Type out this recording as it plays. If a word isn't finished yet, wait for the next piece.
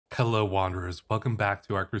Hello, Wanderers. Welcome back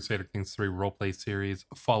to our Crusader Kings 3 roleplay series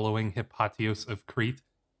following Hypatios of Krete.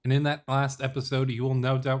 And in that last episode, you will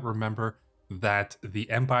no doubt remember that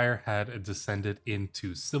the Empire had descended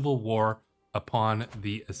into civil war upon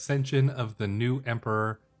the ascension of the new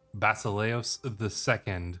Emperor Basileus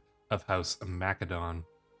II of House Macedon.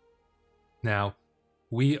 Now,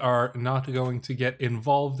 we are not going to get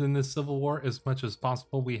involved in this civil war as much as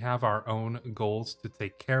possible. We have our own goals to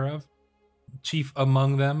take care of. Chief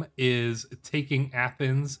among them is taking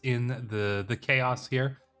Athens in the chaos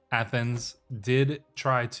here. Athens did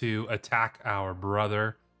try to attack our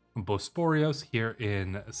brother Bosporios here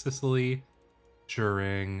in Sicily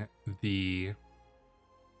during the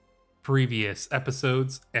previous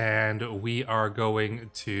episodes, and we are going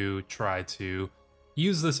to try to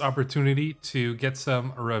use this opportunity to get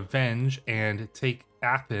some revenge and take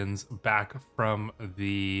Athens back from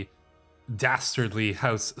the dastardly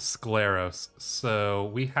House Scleros. So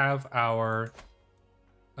we have our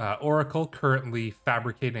Oracle currently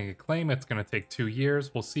fabricating a claim. It's going to take 2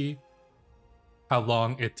 years. We'll see how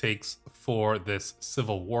long it takes for this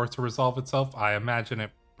civil war to resolve itself. I imagine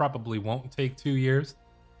it probably won't take 2 years,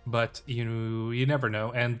 but you never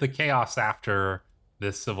know. And the chaos after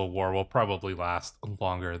this civil war will probably last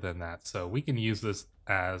longer than that. So we can use this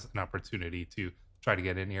as an opportunity to try to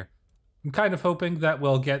get in here. I'm kind of hoping that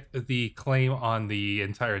we'll get the claim on the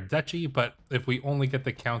entire duchy, but if we only get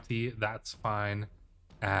the county, that's fine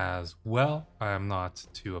as well. I'm not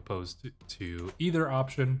too opposed to either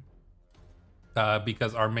option,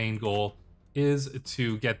 because our main goal is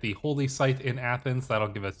to get the holy site in Athens. That'll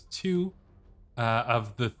give us 2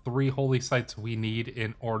 of the 3 holy sites we need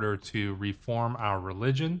in order to reform our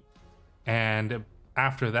religion. And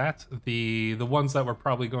after that, the ones that we're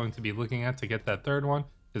probably going to be looking at to get that 3rd one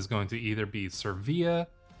is going to either be Servia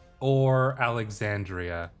or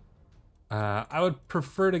Alexandria. I would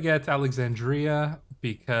prefer to get Alexandria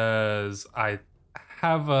because I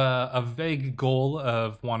have a vague goal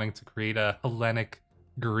of wanting to create a Hellenic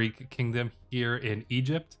Greek kingdom here in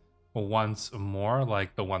Egypt once more,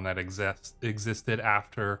 like the one that existed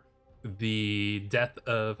after the death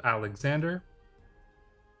of Alexander.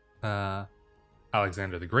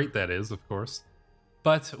 Alexander the Great, that is, of course.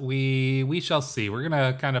 But we shall see. We're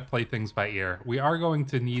gonna kind of play things by ear. We are going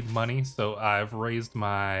to need money, so I've raised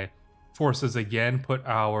my forces again, put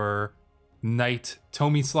our knight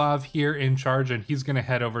Tomislav here in charge, and he's gonna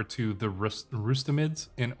head over to the Rustamids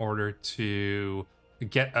in order to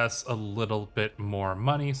get us a little bit more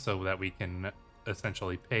money so that we can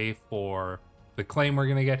essentially pay for the claim we're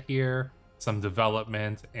gonna get here, some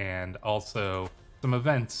development, and also some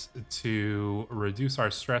events to reduce our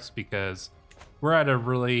stress, because we're at a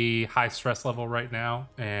really high stress level right now,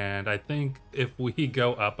 and I think if we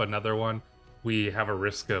go up another one, we have a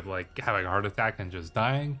risk of like having a heart attack and just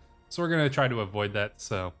dying. So we're gonna try to avoid that.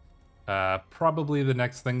 So probably the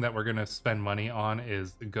next thing that we're gonna spend money on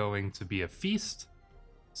is going to be a feast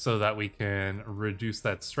so that we can reduce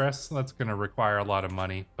that stress. That's gonna require a lot of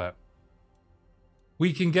money, but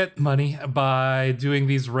we can get money by doing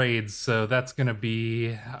these raids. So that's gonna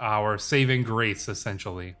be our saving grace,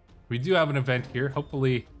 essentially. We do have an event here.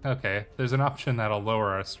 Hopefully, okay, there's an option that'll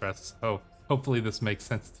lower our stress, so hopefully this makes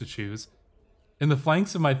sense to choose. In the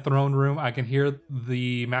flanks of my throne room, I can hear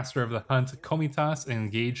the master of the hunt, Komitas,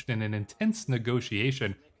 engaged in an intense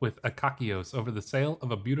negotiation with Akakios over the sale of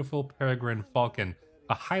a beautiful peregrine falcon,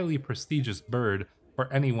 a highly prestigious bird for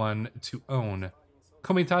anyone to own.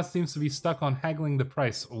 Komitas seems to be stuck on haggling the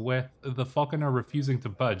price, with the falconer refusing to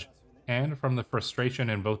budge, and from the frustration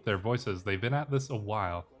in both their voices, they've been at this a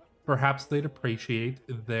while. Perhaps they'd appreciate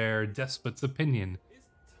their despot's opinion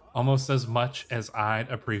almost as much as I'd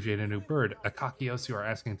appreciate a new bird. Akakios, you are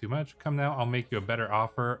asking too much. Come now, I'll make you a better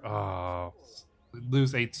offer. Oh,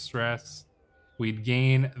 lose 8 stress. We'd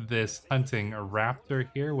gain this hunting raptor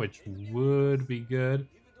here, which would be good.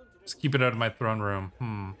 Just keep it out of my throne room.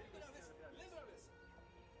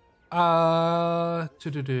 8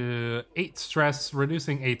 stress.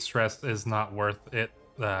 Reducing 8 stress is not worth it.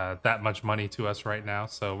 That much money to us right now,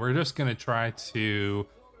 so we're just gonna try to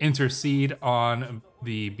intercede on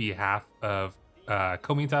the behalf of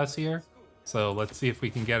Komitas here. So let's see if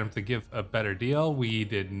we can get him to give a better deal. We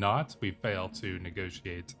did not. We failed to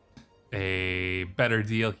negotiate a better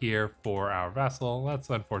deal here for our vassal.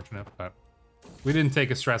 That's unfortunate, but we didn't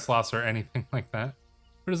take a stress loss or anything like that.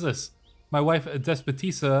 What is this? My wife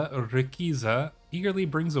Despotisa Rikiza eagerly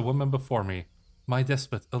brings a woman before me. My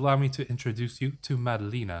despot, allow me to introduce you to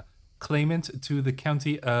Madalina, claimant to the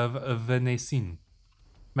county of Venesin.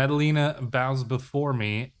 Madalina bows before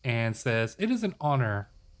me and says, "It is an honor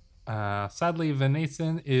Sadly,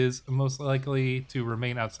 Venetian is most likely to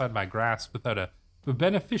remain outside my grasp without a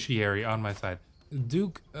beneficiary on my side.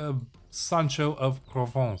 Duke Sancho of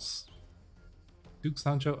Provence. Duke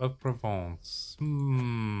Sancho of Provence.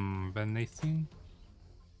 Venetian?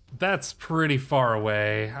 That's pretty far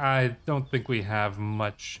away. I don't think we have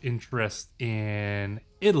much interest in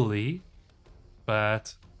Italy,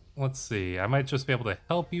 but let's see. I might just be able to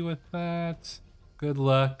help you with that. Good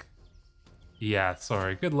luck. Yeah,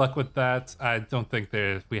 sorry. Good luck with that. I don't think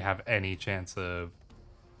we have any chance of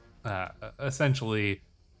essentially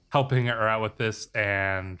helping her out with this,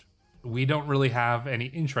 and we don't really have any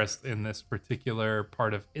interest in this particular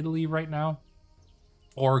part of Italy right now,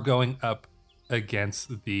 or going up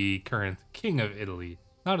against the current king of Italy.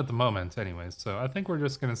 Not at the moment, anyways. So I think we're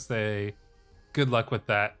just gonna say good luck with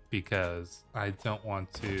that, because I don't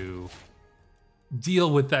want to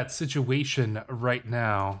deal with that situation right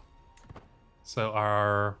now. So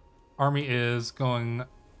our army is going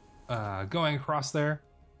across there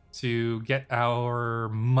to get our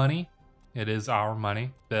money. It is our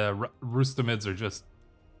money. The Rustamids are just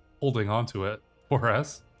holding on to it for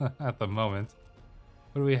us at the moment.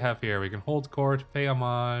 What do we have here? We can hold court, pay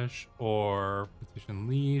homage, or petition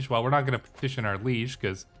liege. Well, we're not going to petition our liege,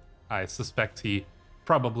 because I suspect he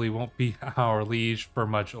probably won't be our liege for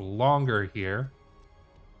much longer here.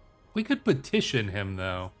 We could petition him,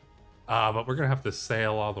 though. But we're going to have to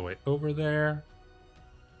sail all the way over there.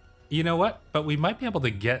 You know what? But we might be able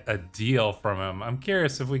to get a deal from him. I'm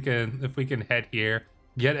curious if we can head here,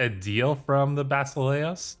 get a deal from the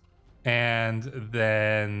Basileus, and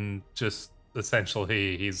then just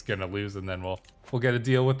essentially he's gonna lose, and then we'll get a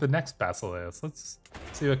deal with the next Basileus. Let's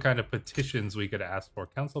see what kind of petitions we could ask for.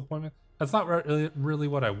 Council appointment? That's not really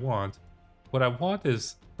what I want. What I want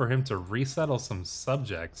is for him to resettle some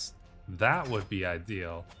subjects. That would be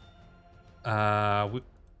ideal.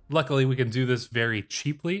 Luckily, we can do this very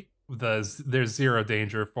cheaply. There's zero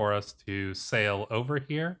danger for us to sail over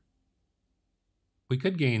here. We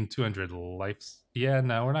could gain 200 lives. Yeah,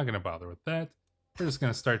 no, we're not going to bother with that. We're just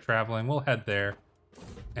going to start traveling. We'll head there,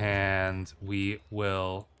 and we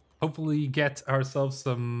will hopefully get ourselves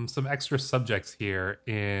some extra subjects here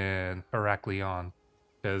in Heraklion,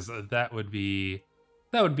 because that would be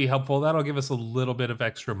helpful. That'll give us a little bit of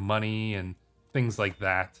extra money and things like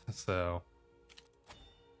that. So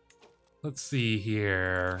let's see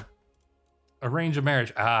here. Arrange a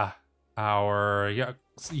marriage. Our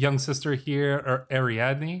young sister here, or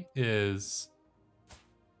Ariadne, is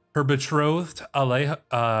her betrothed,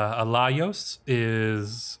 Alaios,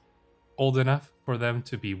 is old enough for them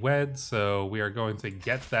to be wed, so we are going to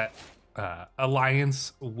get that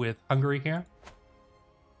alliance with Hungary here.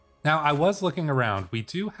 Now, I was looking around. We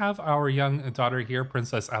do have our young daughter here,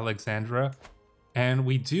 Princess Alexandra, and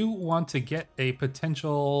we do want to get a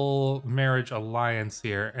potential marriage alliance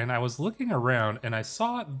here. And I was looking around and I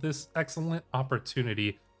saw this excellent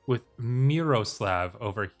opportunity with Miroslav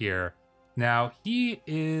over here. Now, he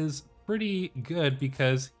is pretty good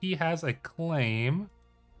because he has a claim,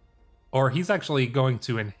 or he's actually going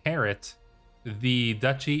to inherit the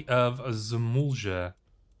Duchy of Zamulja.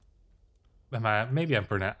 I'm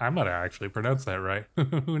not actually pronounce that right.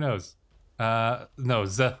 Who knows? No,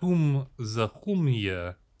 Zahumia.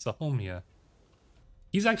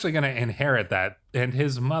 He's actually going to inherit that, and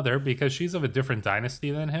his mother, because she's of a different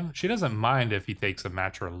dynasty than him, she doesn't mind if he takes a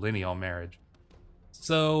matrilineal marriage.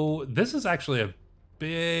 So this is actually a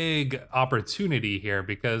big opportunity here,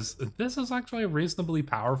 because this is actually a reasonably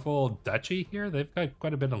powerful duchy here. They've got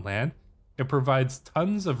quite a bit of land. It provides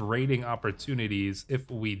tons of raiding opportunities if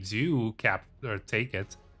we do take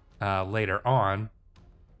it later on.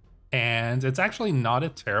 And it's actually not a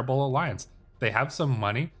terrible alliance. They have some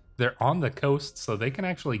money. They're on the coast, so they can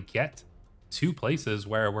actually get to places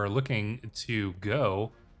where we're looking to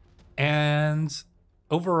go. And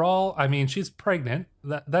overall, I mean, she's pregnant.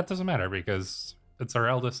 That doesn't matter because it's our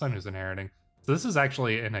eldest son who's inheriting. So this is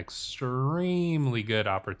actually an extremely good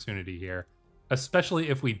opportunity here, especially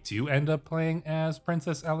if we do end up playing as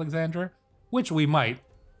Princess Alexandra, which we might.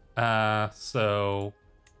 So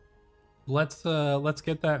let's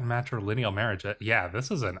get that matrilineal marriage. Yeah,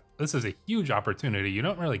 this is a huge opportunity. You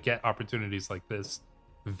don't really get opportunities like this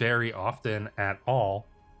very often at all.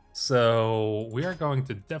 So we are going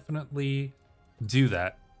to definitely do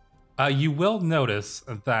that. You will notice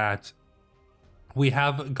that we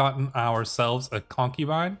have gotten ourselves a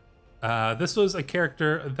concubine. This was a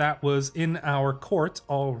character that was in our court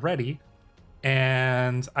already,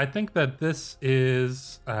 and I think that this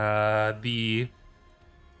is the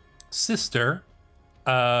sister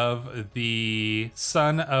of the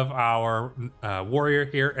son of our warrior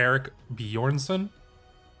here, Eric Bjornsson.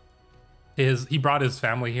 he brought his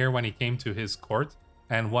family here when he came to his court,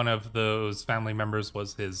 and one of those family members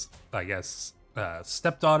was his, I guess,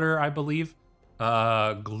 stepdaughter, I believe,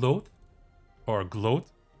 Gloth or Gloat,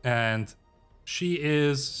 and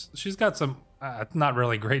she's got some not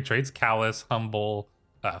really great traits: callous, humble,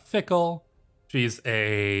 fickle. She's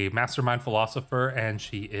a mastermind philosopher, and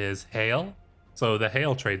she is Hale. So the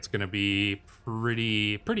Hale trait's gonna be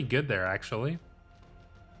pretty good there, actually.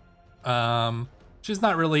 She's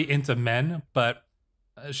not really into men, but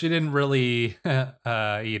she didn't really,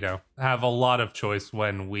 you know, have a lot of choice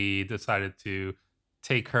when we decided to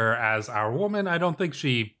take her as our woman. I don't think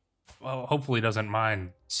she, well, hopefully doesn't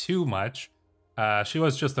mind too much. She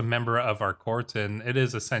was just a member of our court, and it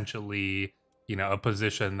is essentially, you know, a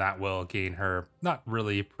position that will gain her not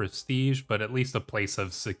really prestige, but at least a place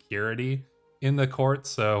of security in the court.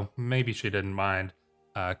 So maybe she didn't mind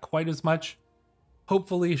quite as much.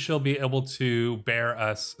 Hopefully she'll be able to bear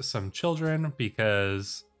us some children,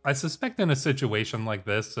 because I suspect in a situation like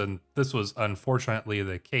this, and this was unfortunately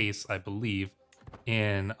the case, I believe,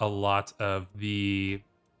 in a lot of the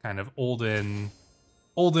kind of olden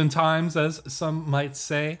times, as some might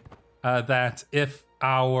say, that if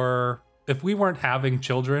we weren't having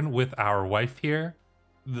children with our wife here,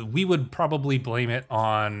 we would probably blame it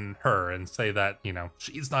on her and say that, you know,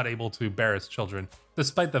 she's not able to bear us children,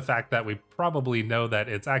 despite the fact that we probably know that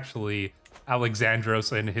it's actually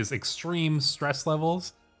Alexandros and his extreme stress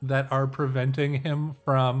levels that are preventing him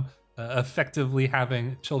from effectively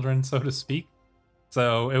having children, so to speak.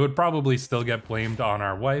 So it would probably still get blamed on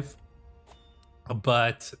our wife,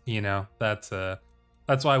 but, you know, that's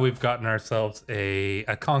why we've gotten ourselves a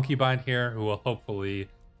concubine here who will hopefully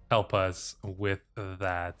help us with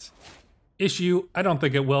that issue. I don't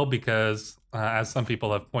think it will, because as some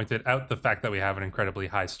people have pointed out, the fact that we have an incredibly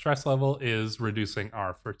high stress level is reducing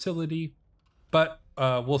our fertility, but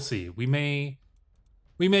we'll see. We may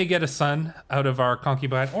get a son out of our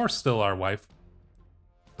concubine, or still our wife,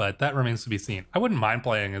 but that remains to be seen. I wouldn't mind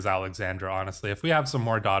playing as Alexandra, honestly. If we have some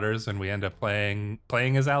more daughters and we end up playing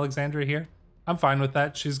as Alexandra here, I'm fine with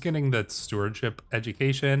that. She's getting the stewardship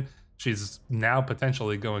education. She's now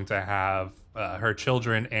potentially going to have her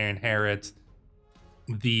children inherit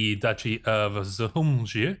the Duchy of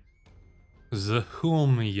Zahumlje.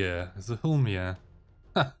 Zahumlje.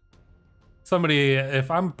 Somebody, if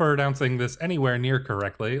I'm pronouncing this anywhere near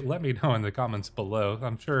correctly, let me know in the comments below.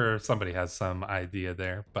 I'm sure somebody has some idea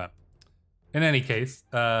there, but in any case,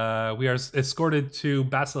 we are escorted to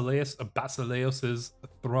Basileus's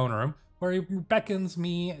throne room, where he beckons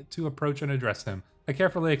me to approach and address him. I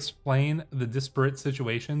carefully explain the disparate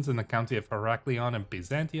situations in the county of Heraklion and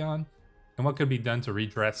Byzantion, and what could be done to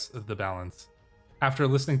redress the balance. After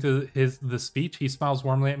listening to the speech, he smiles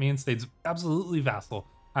warmly at me and states, "Absolutely, vassal.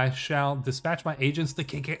 I shall dispatch my agents to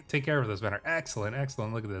take care of this matter." Excellent,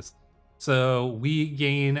 excellent. Look at this. So we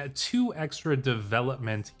gain 2 extra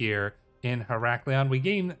development here in Heraklion. We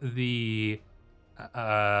gain the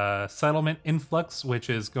settlement influx, which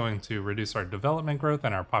is going to reduce our development growth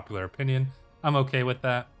and our popular opinion. I'm okay with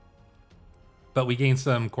that. But we gain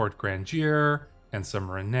some court grandeur and some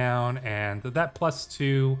renown, and that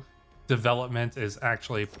 +2 development is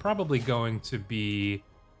actually probably going to be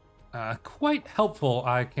quite helpful,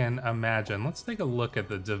 I can imagine. Let's take a look at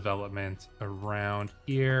the development around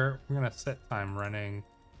here. We're gonna set time running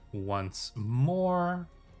once more.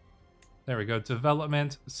 There we go,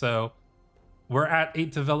 development. So we're at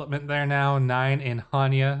 8 development there now, 9 in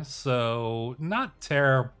Hanya. So not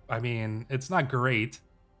terrible. I mean, it's not great,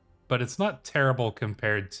 but it's not terrible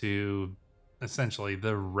compared to essentially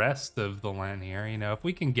the rest of the land here. You know, if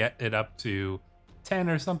we can get it up to 10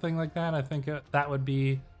 or something like that, I think that would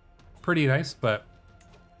be pretty nice. But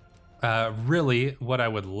really what I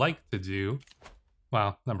would like to do,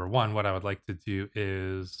 well, number one, what I would like to do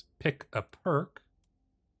is pick a perk.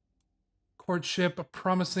 Courtship,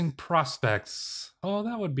 promising prospects. Oh,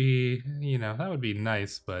 that would be, you know, that would be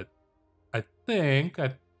nice, but I think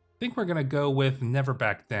we're gonna go with Never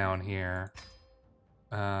Back Down here.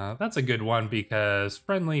 That's a good one, because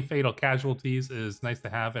friendly fatal casualties is nice to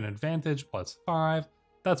have. An advantage +5.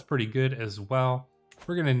 That's pretty good as well.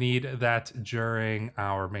 We're gonna need that during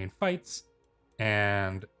our main fights,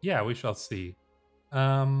 and yeah, we shall see.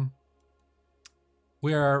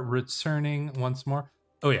 We are returning once more.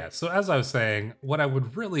 Oh yeah, so as I was saying, what I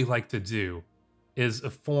would really like to do is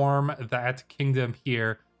form that kingdom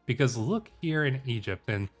here, because look here in Egypt,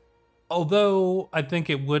 and although I think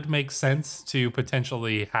it would make sense to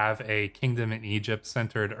potentially have a kingdom in Egypt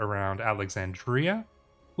centered around Alexandria,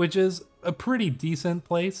 which is a pretty decent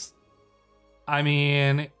place. I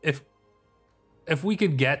mean, if we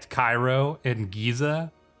could get Cairo and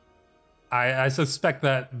Giza, I suspect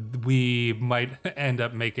that we might end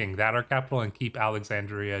up making that our capital and keep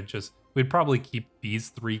Alexandria just... We'd probably keep these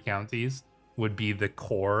 3 counties would be the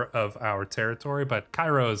core of our territory, but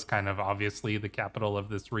Cairo is kind of obviously the capital of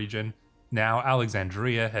this region. Now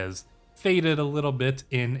Alexandria has faded a little bit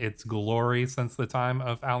in its glory since the time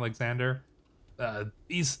of Alexander.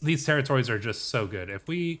 These territories are just so good. If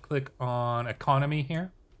we click on economy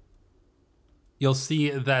here, you'll see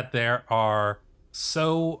that there are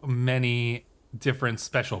so many different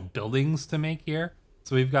special buildings to make here.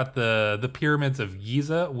 So we've got the pyramids of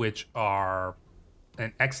Giza, which are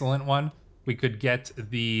an excellent one. We could get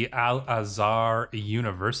the Al-Azhar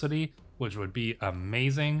University, which would be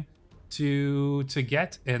amazing to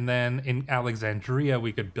get. And then in Alexandria,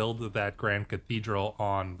 we could build that grand cathedral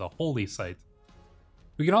on the holy site.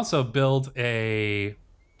 We can also build a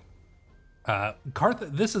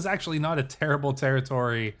this is actually not a terrible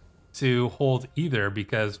territory to hold either,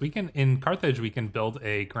 because we can, in Carthage, we can build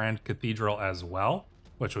a grand cathedral as well,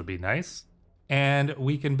 which would be nice. And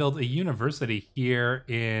we can build a university here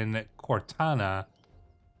in Cortana.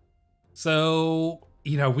 So,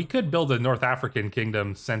 you know, we could build a North African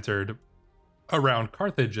kingdom centered around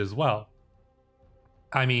Carthage as well.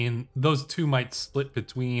 I mean, those two might split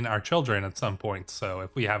between our children at some point. So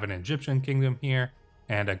if we have an Egyptian kingdom here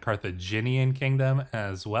and a Carthaginian kingdom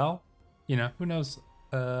as well, you know, who knows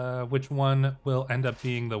which one will end up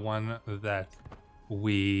being the one that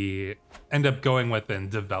we end up going with and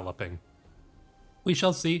developing. We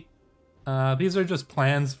shall see. These are just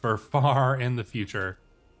plans for far in the future.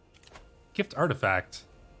 Gift artifact.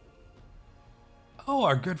 Oh,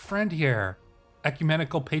 our good friend here.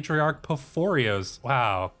 Ecumenical Patriarch Porphyrios.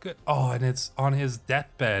 Wow. Good. Oh, and it's on his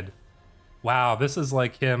deathbed. Wow, this is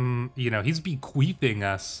like him, you know, he's bequeathing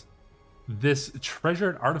us this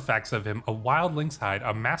treasured artifacts of him: a wild lynx hide,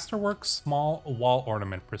 a masterwork small wall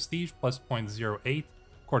ornament, prestige plus 0.08,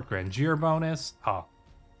 court grandeur bonus. Oh,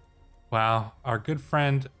 wow, our good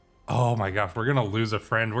friend. Oh my gosh, we're gonna lose a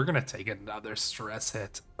friend. We're gonna take another stress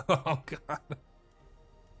hit. Oh god.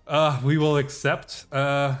 We will accept,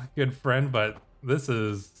 good friend, but this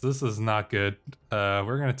is not good.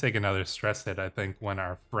 We're gonna take another stress hit, I think, when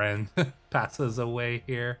our friend passes away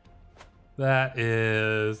here. That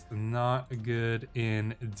is not good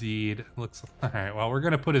indeed. Looks all right. Well, we're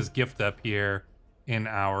gonna put his gift up here in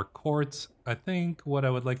our court. I think what I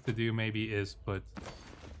would like to do maybe is put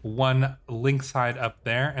one lynx hide up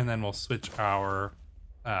there, and then we'll switch our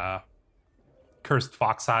cursed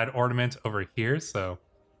fox hide ornament over here. So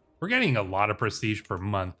we're getting a lot of prestige per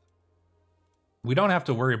month. We don't have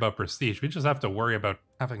to worry about prestige. We just have to worry about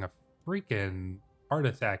having a freaking heart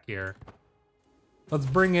attack here. Let's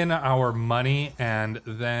bring in our money, and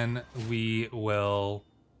then we will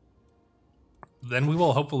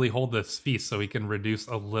hopefully hold this feast so we can reduce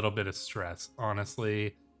a little bit of stress.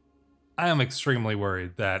 Honestly, I am extremely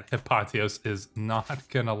worried that Hypatios is not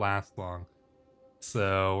gonna last long.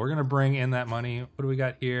 So we're gonna bring in that money. What do we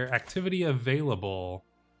got here? Activity available.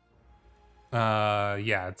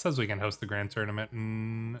 Yeah, it says we can host the grand tournament.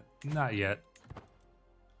 Not yet.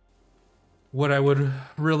 What I would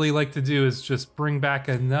really like to do is just bring back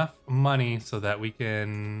enough money so that we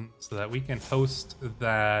can host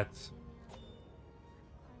that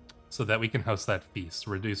feast,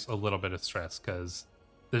 reduce a little bit of stress, because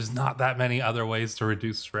there's not that many other ways to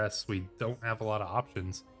reduce stress. We don't have a lot of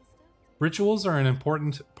options. Rituals are an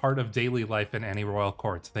important part of daily life in any royal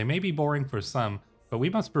court. They may be boring for some, but we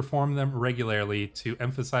must perform them regularly to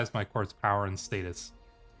emphasize my court's power and status.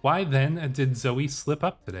 Why then did Zoe slip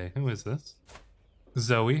up today? Who is this?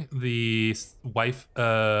 Zoe, the wife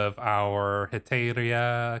of our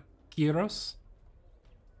Heteria Kyros.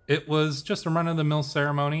 It was just a run-of-the-mill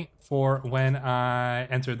ceremony for when I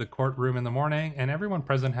entered the courtroom in the morning, and everyone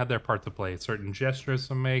present had their part to play. Certain gestures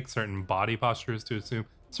to make, certain body postures to assume,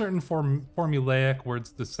 certain formulaic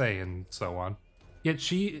words to say, and so on. Yet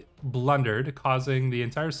she blundered, causing the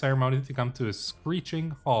entire ceremony to come to a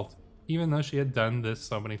screeching halt, even though she had done this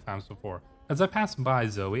so many times before. As I pass by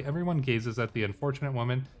Zoe, everyone gazes at the unfortunate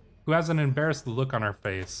woman who has an embarrassed look on her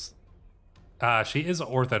face. She is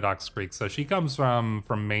Orthodox Greek, so she comes from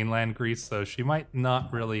mainland Greece, so she might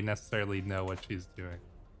not really necessarily know what she's doing.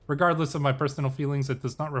 Regardless of my personal feelings, it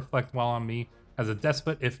does not reflect well on me as a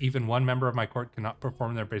despot if even one member of my court cannot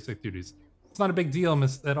perform their basic duties. It's not a big deal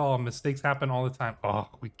at all. Mistakes happen all the time. Oh,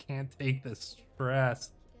 we can't take this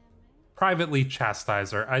stress. Privately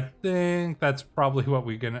chastise her. I think that's probably what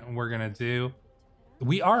we're gonna do.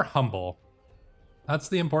 We are humble. That's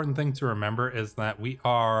the important thing to remember, is that we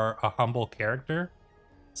are a humble character.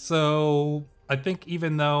 So I think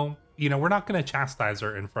even though, you know, we're not gonna chastise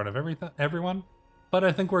her in front of everyone, But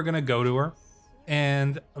I think we're going to go to her,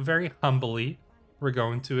 and very humbly, we're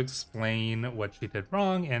going to explain what she did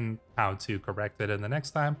wrong and how to correct it in the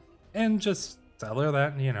next time, and just tell her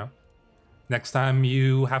that, you know, next time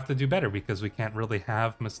you have to do better, because we can't really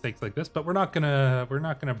have mistakes like this. But we're not gonna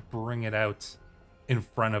bring it out in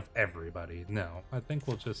front of everybody. No, I think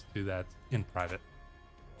we'll just do that in private.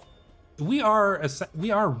 We're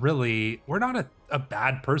not a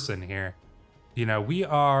bad person here. You know, we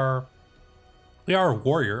are a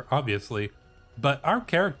warrior, obviously, but our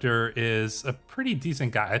character is a pretty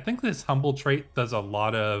decent guy. I think this humble trait does a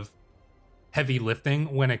lot of heavy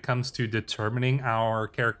lifting when it comes to determining our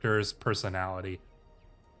character's personality.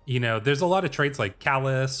 You know, there's a lot of traits like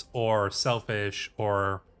callous or selfish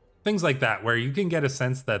or things like that, where you can get a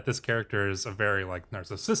sense that this character is a very like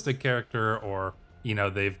narcissistic character, or, you know,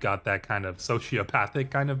 they've got that kind of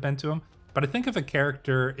sociopathic kind of bent to them. But I think if a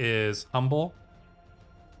character is humble,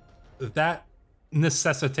 that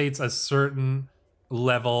necessitates a certain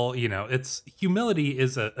level, you know, it's humility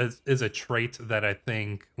is a trait that I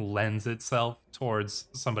think lends itself towards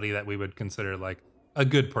somebody that we would consider like a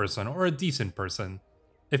good person or a decent person.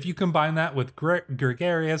 If you combine that with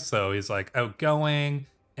gregarious, so he's like outgoing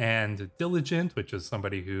and diligent, which is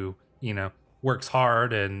somebody who, you know, works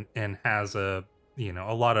hard and has a, you know,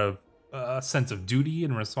 a lot of sense of duty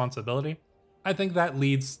and responsibility, I think that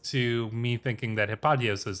leads to me thinking that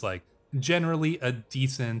Hypatios is like generally a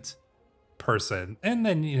decent person. And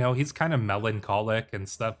then, you know, he's kind of melancholic and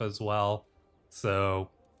stuff as well. So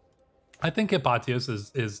I think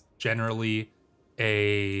Hypatios is generally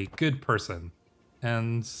a good person.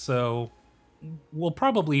 And so we'll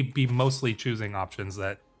probably be mostly choosing options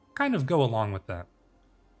that kind of go along with that.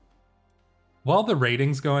 While the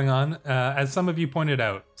rating's going on, as some of you pointed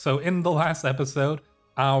out, so in the last episode,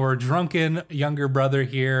 our drunken younger brother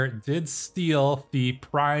here did steal the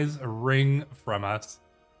prize ring from us.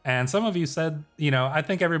 And some of you said, you know, I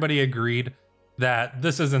think everybody agreed that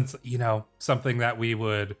this isn't, you know, something that we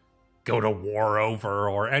would go to war over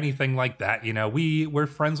or anything like that. You know, we're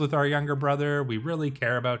friends with our younger brother. We really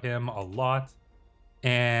care about him a lot.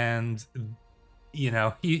 And, you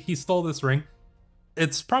know, he stole this ring.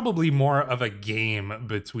 It's probably more of a game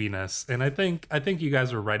between us. And I think you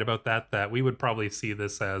guys were right about that we would probably see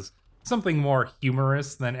this as something more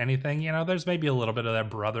humorous than anything. You know, there's maybe a little bit of that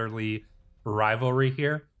brotherly rivalry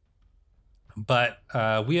here. But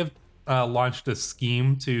we have launched a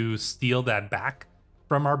scheme to steal that back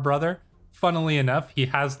from our brother. Funnily enough, he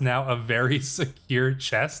has now a very secure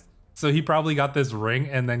chest. So he probably got this ring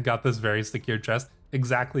and then got this very secure chest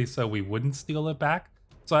exactly so we wouldn't steal it back.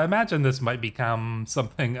 So I imagine this might become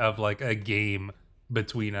something of like a game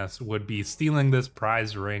between us, would be stealing this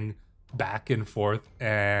prize ring back and forth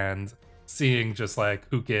and seeing just like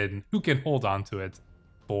who can hold on to it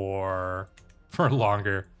for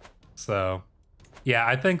longer. So yeah,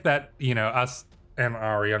 I think that, you know, us and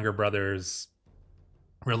our younger brother's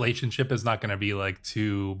relationship is not going to be like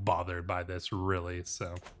too bothered by this, really.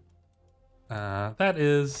 So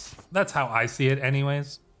that's how I see it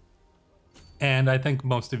anyways. And I think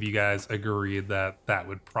most of you guys agreed that that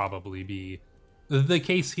would probably be the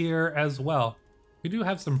case here as well. We do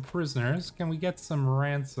have some prisoners. Can we get some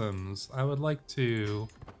ransoms? I'd like to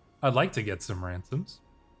get some ransoms.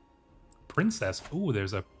 Princess. Ooh,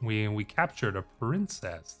 we captured a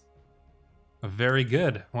princess. Very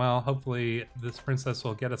good. Well, hopefully this princess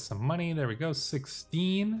will get us some money. There we go.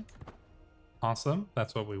 16. Awesome.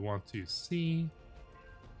 That's what we want to see.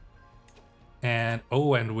 And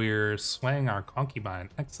we're swaying our concubine.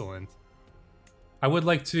 Excellent. I would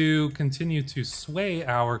like to continue to sway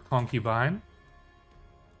our concubine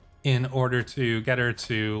in order to get her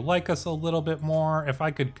to like us a little bit more. If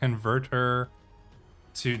I could convert her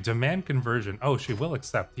to demand conversion. Oh, she will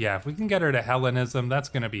accept. Yeah, if we can get her to Hellenism, that's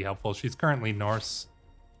going to be helpful. She's currently Norse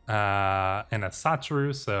and a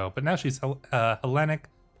Satru, so, but now she's Hellenic,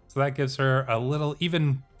 so that gives her a little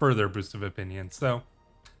even further boost of opinion. So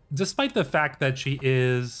despite the fact that she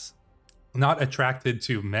is not attracted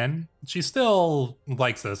to men, she still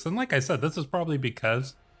likes us. And like I said, this is probably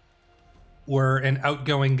because we're an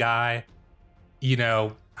outgoing guy, you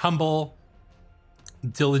know, humble,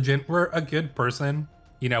 diligent. We're a good person.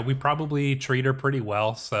 You know, we probably treat her pretty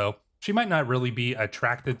well. So she might not really be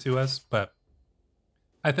attracted to us, but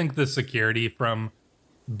I think the security from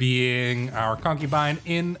being our concubine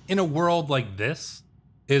in a world like this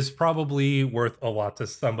is probably worth a lot to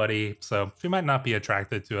somebody. So she might not be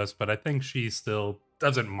attracted to us, but I think she still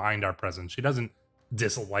doesn't mind our presence. She doesn't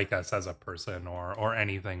dislike us as a person or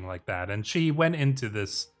anything like that. And she went into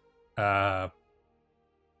this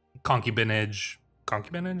concubinage,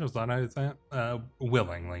 is that how you say it?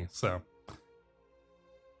 Willingly. So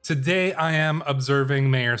Today I am observing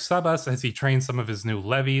Mayor Sabas as he trains some of his new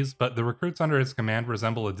levies, but the recruits under his command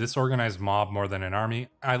resemble a disorganized mob more than an army.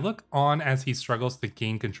 I look on as he struggles to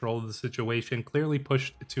gain control of the situation, clearly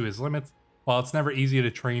pushed to his limits. While it's never easy to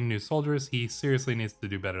train new soldiers, he seriously needs to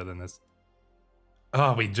do better than this.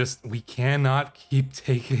 Oh, we cannot keep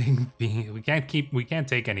taking we can't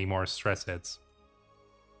take any more stress hits.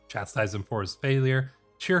 Chastise him for his failure.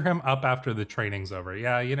 Cheer him up after the training's over.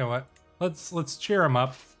 Yeah, you know what? Let's cheer him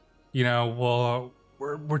up. You know,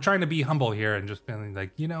 we're trying to be humble here and just feeling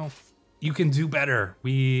like, you know, you can do better.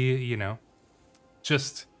 You know,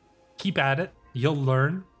 just keep at it. You'll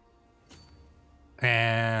learn.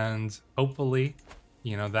 And hopefully,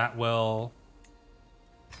 you know, that will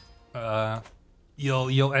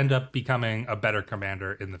you'll end up becoming a better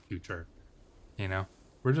commander in the future. You know,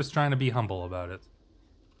 we're just trying to be humble about it.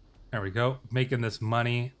 There we go, making this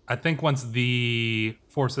money. I think once the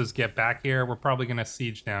forces get back here, we're probably gonna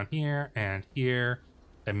siege down here and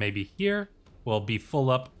maybe here. We'll be full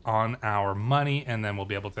up on our money, and then we'll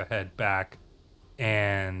be able to head back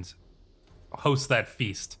and host that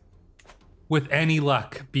feast. With any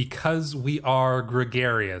luck, because we are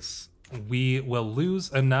gregarious, we will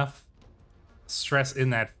lose enough stress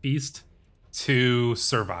in that feast to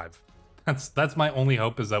survive. That's my only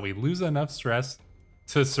hope, is that we lose enough stress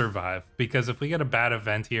to survive, because if we get a bad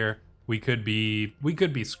event here, we could be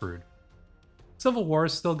screwed. Civil War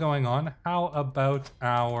is still going on. How about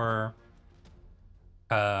our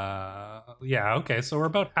yeah, okay, so we're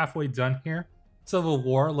about halfway done here. Civil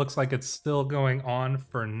War looks like it's still going on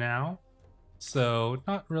for now, so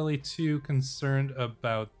not really too concerned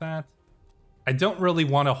about that. I don't really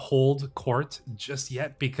want to hold court just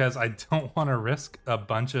yet, because I don't want to risk a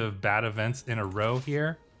bunch of bad events in a row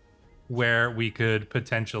here, where we could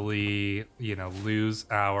potentially, you know, lose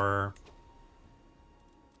our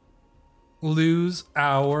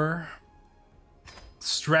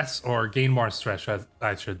stress, or gain more stress,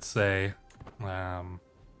 I should say,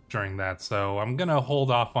 during that. So I'm gonna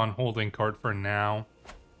hold off on holding court for now,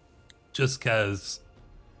 just because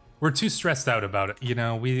we're too stressed out about it. You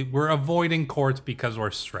know, we're avoiding court because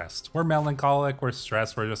we're stressed. We're melancholic, we're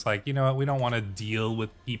stressed, we're just like, you know what, we don't want to deal with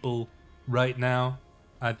people right now.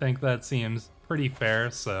 I think that seems pretty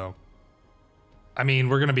fair. So, I mean,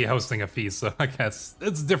 we're going to be hosting a feast, so I guess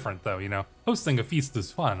it's different, though, you know. Hosting a feast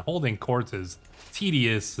is fun. Holding court is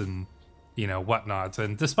tedious and, you know, whatnot.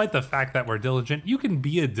 And despite the fact that we're diligent, you can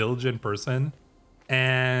be a diligent person.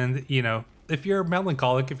 And, you know, if you're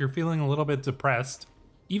melancholic, if you're feeling a little bit depressed,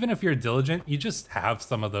 even if you're diligent, you just have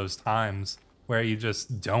some of those times where you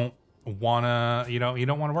just don't want to, you know, you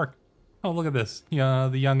don't want to work. Oh, look at this.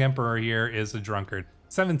 The young emperor here is a drunkard.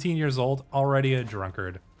 17 years old, already a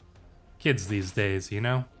drunkard. Kids these days, you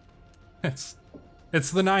know? It's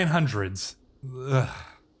the 900s. Ugh.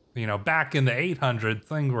 You know, back in the 800s,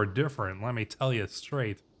 things were different, let me tell you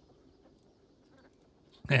straight.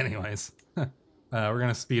 Anyways, we're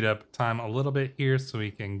gonna speed up time a little bit here so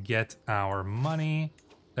we can get our money.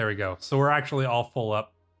 There we go. So we're actually all full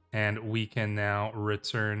up, and we can now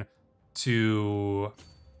return to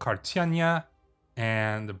Cartagena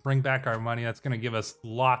and bring back our money. That's going to give us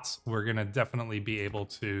lots. We're going to definitely be able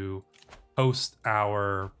to host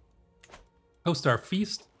our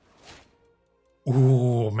feast.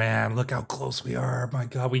 Ooh, man, look how close we are. My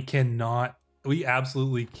God, we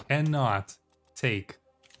absolutely cannot take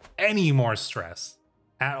any more stress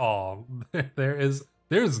at all.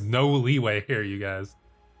 There's no leeway here, you guys.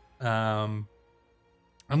 I'm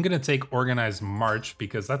going to take Organized March,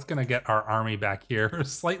 because that's going to get our army back here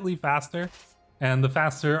slightly faster. And the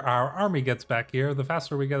faster our army gets back here, the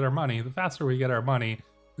faster we get our money. The faster we get our money,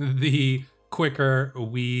 the quicker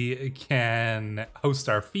we can host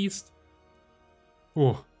our feast.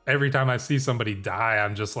 Ooh, every time I see somebody die,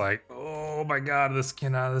 I'm just like, oh my God, this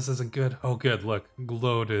isn't good. Oh, good, look,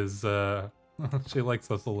 Glode is, she likes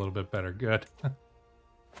us a little bit better, good.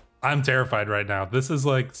 I'm terrified right now. This is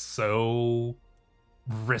like so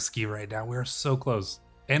risky right now. We're so close.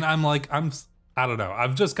 And I'm like, I don't know.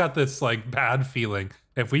 I've just got this like bad feeling.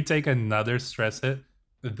 If we take another stress hit,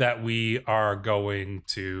 that we are going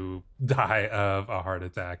to die of a heart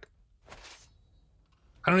attack.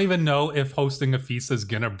 I don't even know if hosting a feast is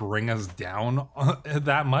gonna bring us down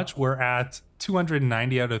that much. We're at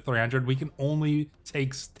 290 out of 300. We can only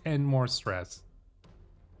take 10 more stress.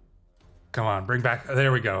 Come on, bring back,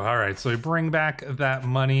 there we go. All right, so we bring back that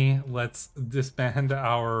money. Let's disband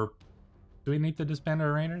our, do we need to disband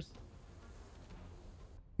our raiders?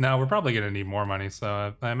 No, we're probably gonna need more money,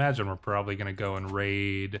 so I imagine we're probably gonna go and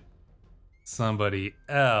raid somebody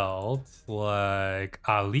else, like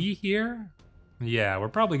Ali here. Yeah, we're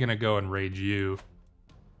probably gonna go and raid you.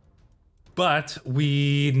 But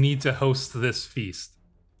we need to host this feast.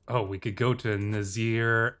 Oh, we could go to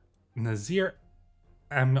Nazir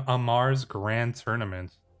Amar's Grand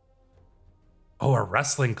Tournament. Oh, a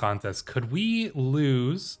wrestling contest. Could we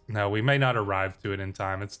lose? No, we may not arrive to it in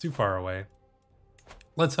time. It's too far away.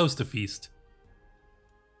 Let's host a feast.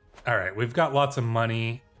 All right, we've got lots of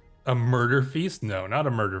money. A murder feast? No, not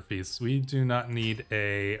a murder feast. We do not need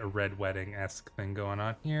a red wedding-esque thing going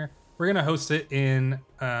on here. We're going to host it in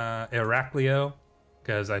Heraclio,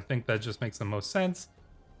 because I think that just makes the most sense.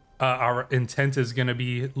 Our intent is going to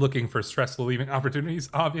be looking for stress relieving opportunities,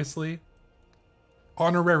 obviously.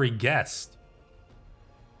 Honorary guest.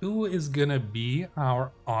 Who is going to be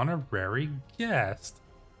our honorary guest?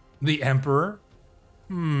 The Emperor?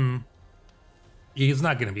 He's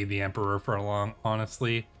not going to be the Emperor for long,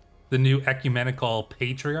 honestly. The new Ecumenical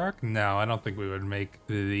Patriarch? No, I don't think we would make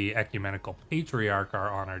the Ecumenical Patriarch our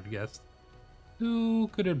honored guest. Who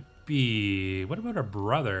could it be? What about our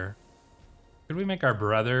brother? Could we make our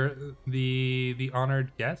brother the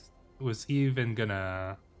honored guest? Was he even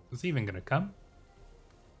gonna come?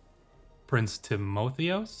 Prince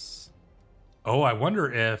Timotheos? Oh, I wonder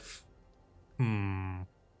if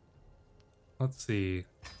let's see.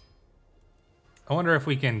 I wonder if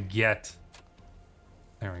we can get.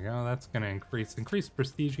 There we go. That's gonna increase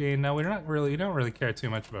prestige gain. No, we don't really care too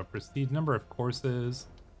much about prestige. Number of courses,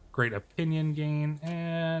 great opinion gain,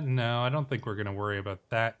 and no, I don't think we're gonna worry about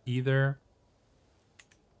that either.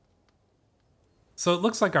 So it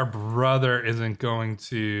looks like our brother isn't going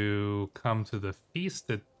to come to the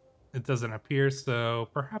feast. It doesn't appear, so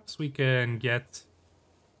perhaps we can get.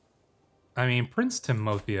 I mean, Prince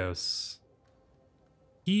Timotheos.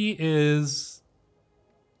 He is.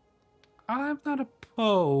 I'm not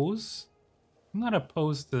opposed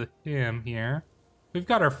to him here. We've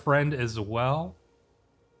got our friend as well.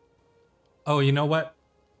 Oh, you know what?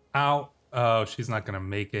 Oh, she's not gonna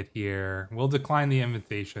make it here. We'll decline the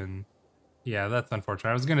invitation. Yeah, that's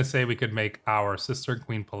unfortunate. I was gonna say we could make our sister,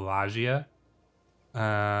 Queen Pelagia.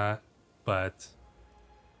 But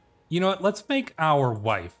you know what? Let's make our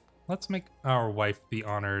wife. Let's make our wife the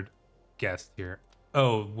honored guest here.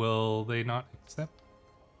 Oh, will they not accept?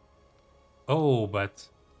 Oh, but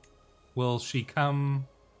will she come?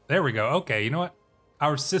 There we go. Okay, you know what?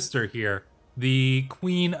 Our sister here, the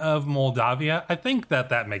Queen of Moldavia. I think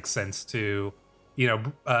that makes sense to,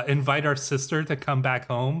 invite our sister to come back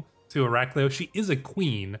home to Heraclio. She is a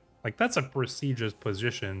queen. Like, that's a prestigious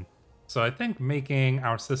position. So I think making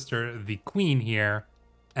our sister the queen here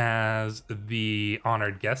as the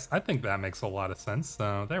honored guest, I think that makes a lot of sense.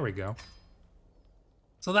 So there we go.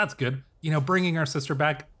 So that's good. Bringing our sister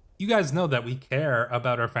back. You guys know that we care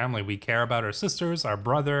about our family. We care about our sisters, our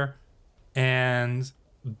brother, and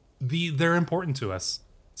they're important to us.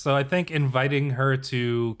 So I think inviting her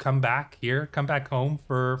to come back home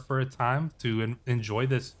for a time to enjoy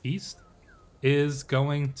this feast is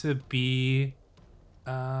going to be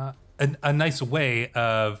a nice way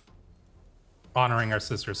of honoring our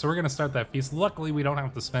sister. So we're gonna start that feast. Luckily, we don't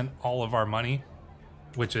have to spend all of our money,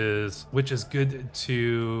 which is good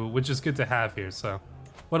to have here. So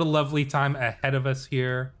what a lovely time ahead of us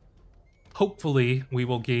here. Hopefully, we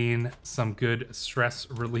will gain some good stress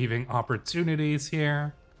relieving opportunities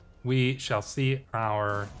here. We shall see.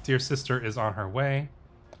 Our dear sister is on her way.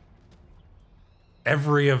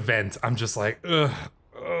 Every event, I'm just like, ugh,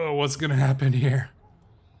 what's gonna happen here?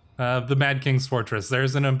 The Mad King's Fortress.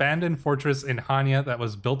 There's an abandoned fortress in Hania that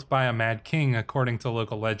was built by a Mad King, according to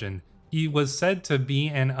local legend. He was said to be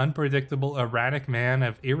an unpredictable, erratic man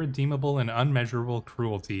of irredeemable and unmeasurable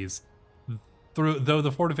cruelties. Though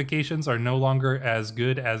the fortifications are no longer as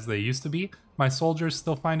good as they used to be, my soldiers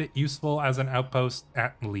still find it useful as an outpost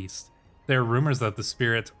at least. There are rumors that the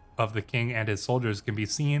spirit of the king and his soldiers can be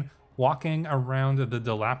seen walking around the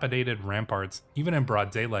dilapidated ramparts, even in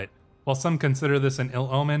broad daylight. While some consider this an ill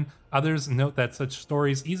omen, others note that such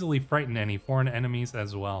stories easily frighten any foreign enemies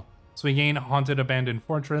as well. So we gain Haunted Abandoned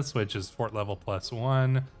Fortress, which is fort level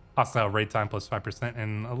 +1, hostile raid time +5%,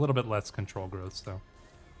 and a little bit less control growth, so.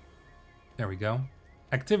 There we go.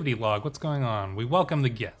 Activity log, what's going on? We welcome the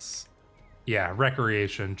guests. Yeah,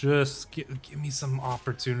 recreation. Just give me some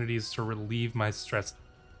opportunities to relieve my stress.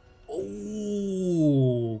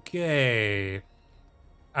 Okay.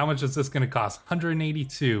 How much is this going to cost?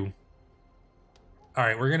 182. All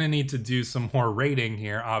right, we're going to need to do some more raiding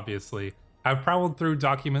here, obviously. I've prowled through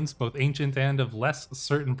documents, both ancient and of less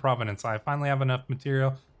certain provenance. I finally have enough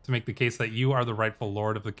material to make the case that you are the rightful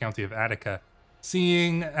lord of the county of Attica.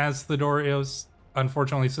 Seeing as Theodorios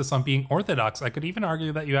unfortunately insists on being orthodox, I could even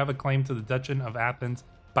argue that you have a claim to the Duchy of Athens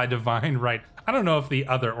by divine right. I don't know if the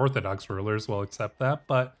other orthodox rulers will accept that,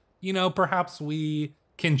 but you know, perhaps we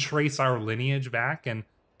can trace our lineage back. And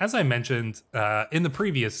as I mentioned in the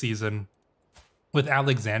previous season with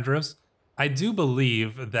Alexandros, I do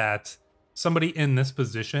believe that somebody in this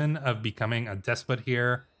position of becoming a despot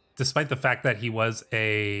here, despite the fact that he was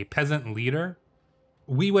a peasant leader,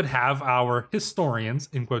 we would have our historians,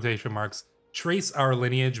 in quotation marks, trace our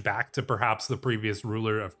lineage back to perhaps the previous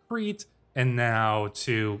ruler of Crete, and now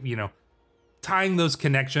to, you know, tying those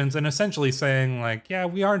connections and essentially saying like, yeah,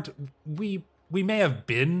 we may have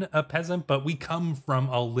been a peasant, but we come from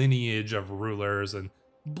a lineage of rulers and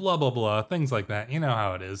blah, blah, blah, things like that. You know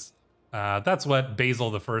how it is. That's what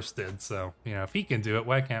Basil I did. So, you know, if he can do it,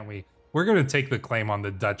 why can't we? We're going to take the claim on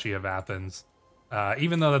the Duchy of Athens.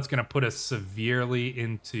 Even though that's going to put us severely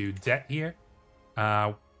into debt here,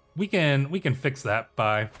 we can fix that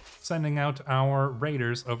by sending out our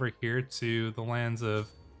raiders over here to the lands of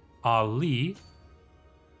Ali.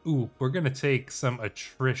 Ooh, we're going to take some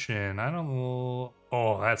attrition. I don't know.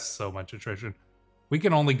 Oh, that's so much attrition. We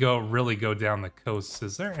can only really go down the coast.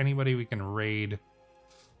 Is there anybody we can raid?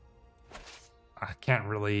 I can't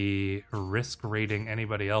really risk raiding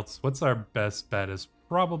anybody else. What's our best bet is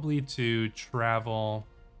probably to travel.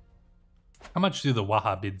 How much do the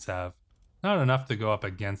Wahhabids have? Not enough to go up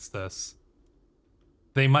against us.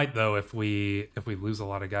 They might though if we lose a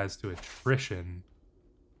lot of guys to attrition.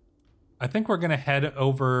 I think we're gonna head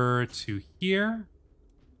over to here.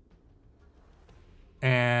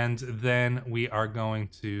 And then we are going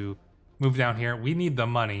to move down here. We need the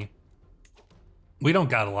money. We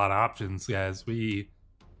don't got a lot of options, guys. We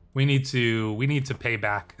need to pay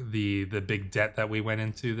back the big debt that we went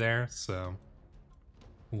into there, so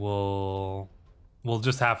we'll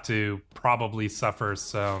just have to probably suffer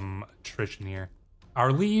some attrition here.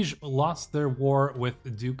 Our liege lost their war with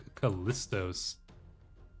Duke Callistos.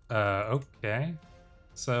 Okay.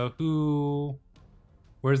 So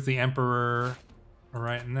where's the emperor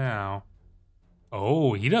right now?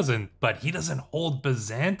 Oh, he doesn't hold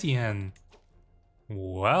Byzantium.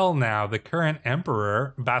 Well, now, the current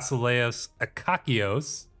emperor, Basileus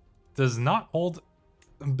Akakios, does not hold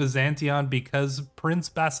Byzantium because Prince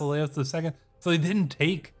Basileus II, so he didn't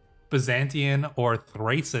take Byzantium or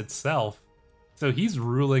Thrace itself. So he's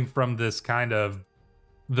ruling from this kind of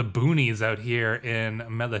the boonies out here in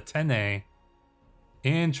Melitene.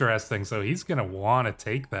 Interesting, so he's going to want to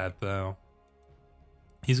take that, though.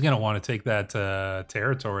 He's going to want to take that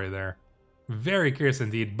territory there. Very curious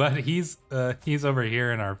indeed, but he's over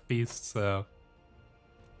here in our feast, so.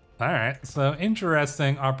 All right, so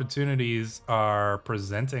interesting opportunities are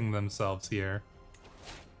presenting themselves here.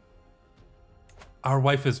 Our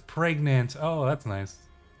wife is pregnant. Oh, that's nice.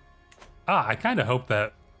 I kind of hope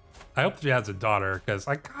she has a daughter, because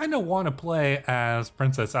I kind of want to play as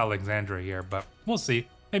Princess Alexandra here, but we'll see.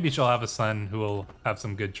 Maybe she'll have a son who will have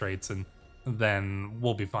some good traits, and then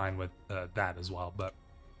we'll be fine with that as well, but.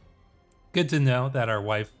 Good to know that our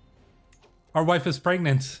wife is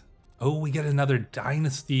pregnant. Oh, we get another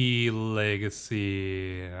dynasty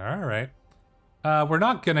legacy. All right. We're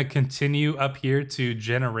not going to continue up here to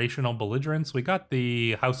generational belligerence. We got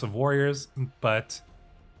the House of Warriors, but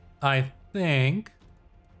I think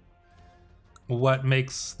what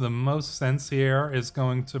makes the most sense here is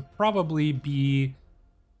going to probably be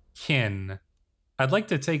kin. I'd like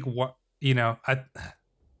to take what, you know,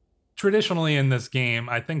 traditionally in this game,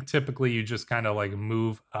 I think typically you just kind of like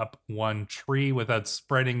move up one tree without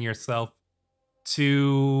spreading yourself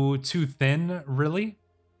too thin, really.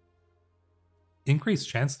 Increased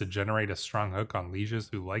chance to generate a strong hook on lieges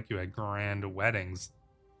who like you at grand weddings.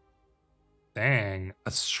 Dang, a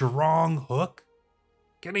strong hook?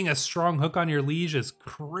 Getting a strong hook on your liege is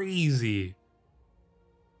crazy.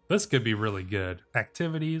 This could be really good.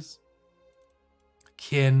 Activities.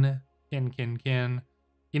 Kin.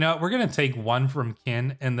 You know, we're going to take one from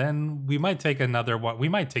kin, and then we might take another one. We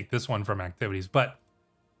might take this one from activities, but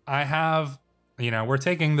I have, you know, we're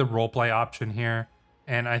taking the roleplay option here,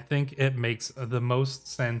 and I think it makes the most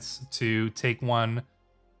sense to take one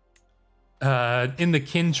in the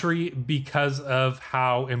kin tree because of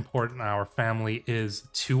how important our family is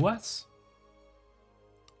to us.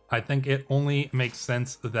 I think it only makes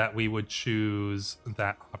sense that we would choose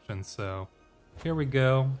that option, so here we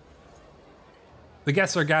go. The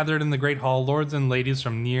guests are gathered in the Great Hall, lords and ladies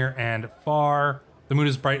from near and far. The mood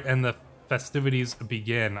is bright and the festivities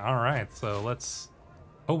begin. All right, so let's...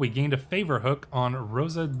 Oh, we gained a favor hook on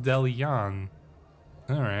Rosa del Yan.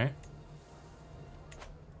 All right.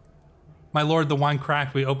 My lord, the wine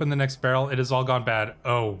cracked. We opened the next barrel. It has all gone bad.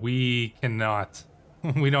 Oh, we cannot.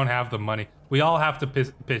 We don't have the money. We all have to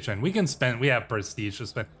pitch in. We can spend. We have prestige to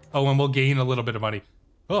spend. Oh, and we'll gain a little bit of money.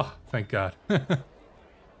 Oh, thank God.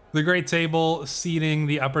 The great table seating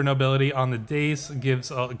the upper nobility on the dais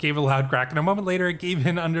gave a loud crack, and a moment later it gave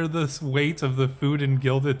in under the weight of the food and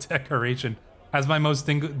gilded decoration. As my most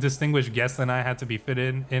distinguished guest and I had to be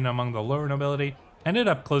fitted in among the lower nobility, ended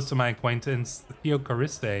up close to my acquaintance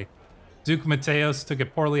Theocharistae. Duke Mateos took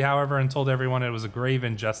it poorly, however, and told everyone it was a grave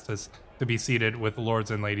injustice to be seated with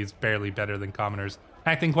lords and ladies barely better than commoners.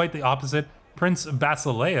 Acting quite the opposite, Prince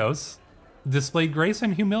Basileos displayed grace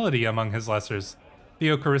and humility among his lessers.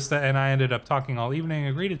 Theocharistae and I ended up talking all evening and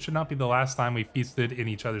agreed it should not be the last time we feasted in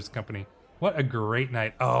each other's company. What a great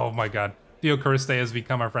night. Oh my god. Theocharistae has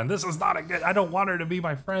become our friend. This is not a good... I don't want her to be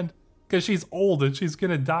my friend because she's old and she's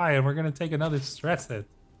gonna die and we're gonna take another stress hit.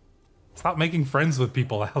 Stop making friends with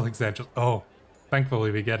people, Alexandros. Oh, thankfully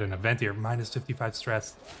we get an event here. Minus 55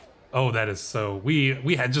 stress. Oh, that is so... We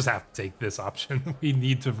just have to take this option. We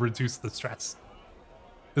need to reduce the stress.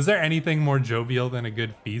 Is there anything more jovial than a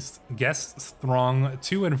good feast? Guests throng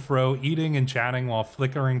to and fro, eating and chatting while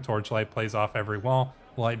flickering torchlight plays off every wall,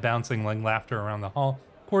 light bouncing like laughter around the hall.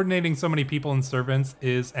 Coordinating so many people and servants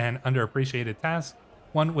is an underappreciated task,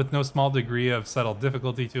 one with no small degree of subtle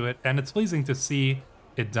difficulty to it, and it's pleasing to see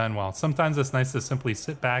it done well. Sometimes it's nice to simply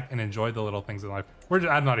sit back and enjoy the little things in life.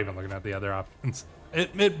 I'm not even looking at the other options.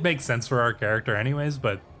 It makes sense for our character anyways,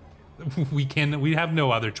 but we have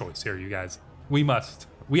no other choice here, you guys.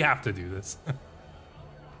 We have to do this.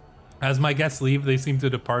 As my guests leave, they seem to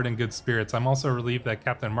depart in good spirits. I'm also relieved that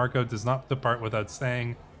Captain Marco does not depart without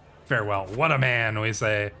saying farewell. What a man, we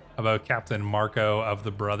say about Captain Marco of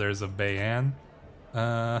the Brothers of Bayan.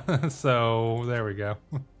 So there we go.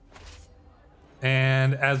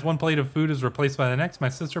 And as one plate of food is replaced by the next, my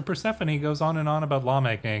sister Persephone goes on and on about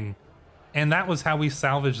lawmaking. And that was how we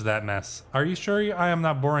salvaged that mess. Are you sure I am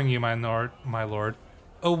not boring you, my lord?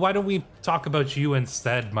 Oh, why don't we talk about you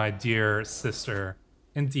instead, my dear sister?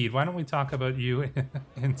 Indeed, why don't we talk about you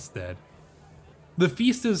instead? The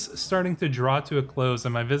feast is starting to draw to a close,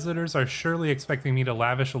 and my visitors are surely expecting me to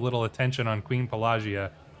lavish a little attention on Queen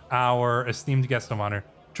Pelagia, our esteemed guest of honor.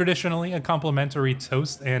 Traditionally, a complimentary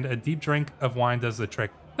toast and a deep drink of wine does the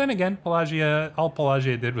trick. Then again, all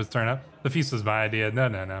Pelagia did was turn up. The feast was my idea.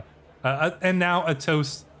 No. And now a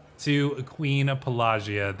toast to Queen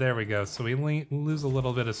Pelagia. There we go. So we lose a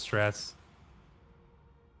little bit of stress.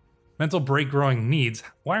 Mental break growing needs.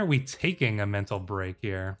 Why are we taking a mental break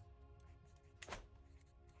here?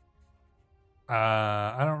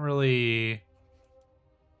 I don't really...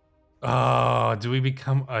 Oh, do we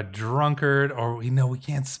become a drunkard? Or we know we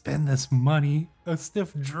can't spend this money. A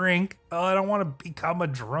stiff drink. Oh, I don't want to become a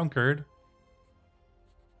drunkard.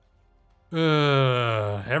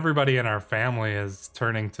 Everybody in our family is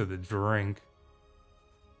turning to the drink.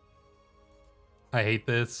 I hate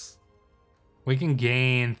this. We can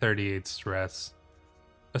gain 38 stress.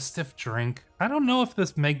 A stiff drink. I don't know if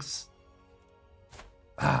this makes...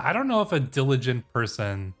 I don't know if a diligent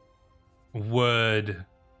person would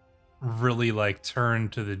really like turn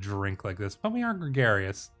to the drink like this, but we are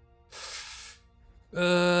gregarious.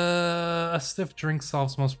 A stiff drink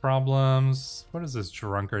solves most problems. What does this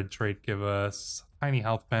drunkard trait give us? Tiny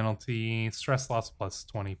health penalty, stress loss plus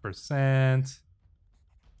 20%.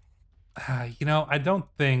 You know, I don't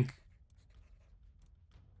think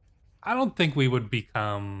we would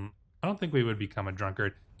become a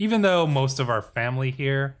drunkard. Even though most of our family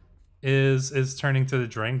here is turning to the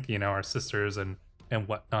drink, you know, our sisters and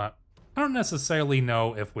whatnot. I don't necessarily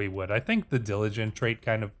know if we would. I think the diligent trait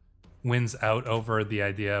kind of wins out over the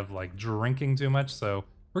idea of like drinking too much. So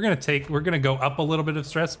we're gonna go up a little bit of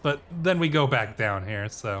stress, but then we go back down here.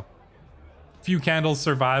 So few candles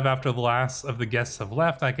survive after the last of the guests have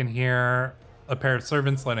left. I can hear a pair of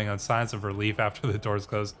servants letting out signs of relief after the doors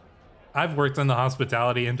close. I've worked in the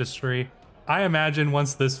hospitality industry. I imagine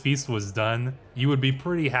once this feast was done, you would be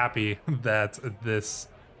pretty happy that this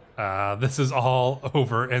is all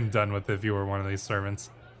over and done with if you were one of these servants.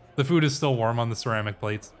 The food is still warm on the ceramic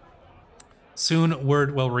plates. Soon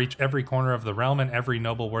word will reach every corner of the realm, and every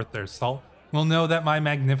noble worth their salt will know that my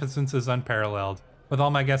magnificence is unparalleled. With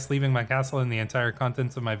all my guests leaving my castle and the entire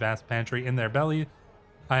contents of my vast pantry in their belly,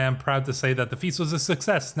 I am proud to say that the feast was a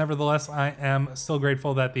success. Nevertheless, I am still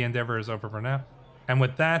grateful that the endeavor is over for now. And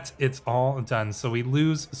with that, it's all done. So we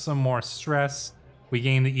lose some more stress. We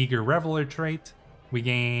gain the eager reveler trait. We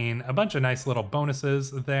gain a bunch of nice little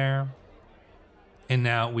bonuses there. And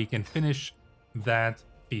now we can finish that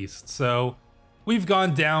feast. So we've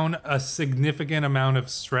gone down a significant amount of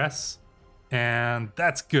stress, and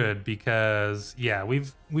that's good because yeah,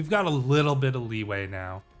 we've got a little bit of leeway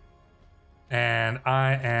now. And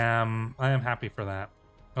I am happy for that.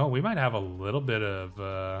 Oh, we might have a little bit of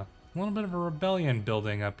a rebellion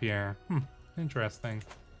building up here. Interesting.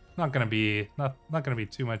 not gonna be not gonna be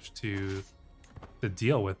too much to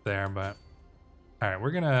deal with there, but all right,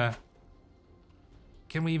 we're gonna.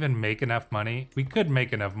 Can we even make enough money? We could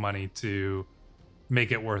make enough money to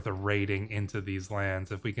make it worth a raiding into these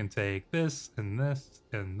lands. If we can take this and this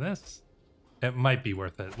and this, it might be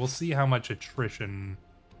worth it. We'll see how much attrition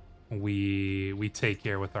we take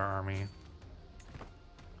here with our army.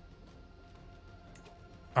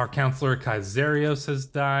 Our Counselor Kaiserios has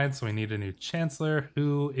died, so we need a new Chancellor.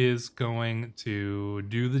 Who is going to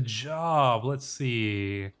do the job? Let's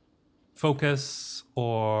see. Focus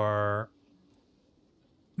or...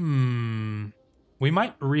 We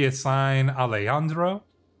might reassign Alejandro.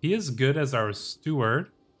 He is good as our steward,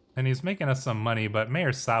 and he's making us some money, but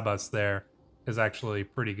Mayor Sabas there is actually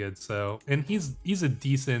pretty good, so... And he's a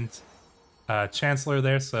decent Chancellor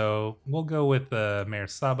there, so we'll go with Mayor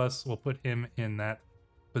Sabas. We'll put him in that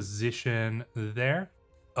position there.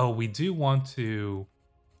 Oh, we do want to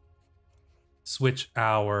switch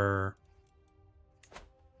our...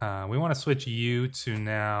 we want to switch you to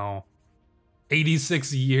now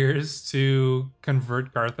 86 years to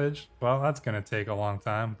convert Carthage. Well, that's going to take a long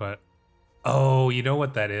time, but... Oh, you know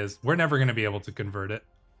what that is? We're never going to be able to convert it.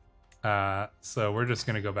 So we're just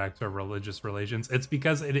going to go back to religious relations. It's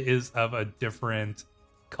because it is of a different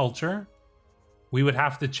culture. We would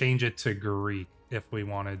have to change it to Greek if we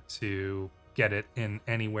wanted to get it in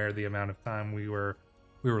anywhere the amount of time we were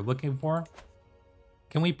looking for.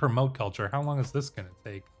 Can we promote culture? How long is this going to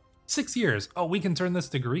take? 6 years. Oh, we can turn this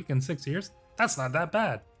to Greek in 6 years? That's not that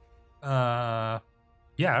bad.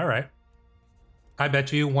 Yeah, all right. I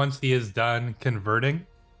bet you once he is done converting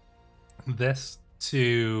this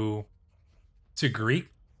to Greek,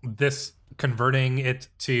 this converting it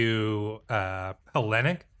to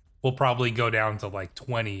Hellenic will probably go down to like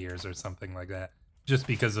 20 years or something like that, just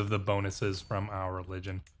because of the bonuses from our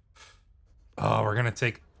religion. Oh, we're gonna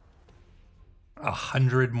take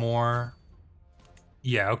 100 more.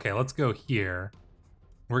 Yeah, okay, let's go here.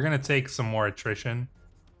 We're gonna take some more attrition,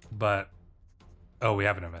 but oh, we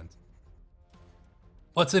have an event.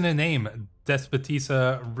 What's in a name?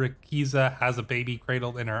 Despotisa Rikiza has a baby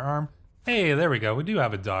cradled in her arm. Hey, there we go. We do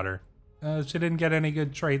have a daughter. She didn't get any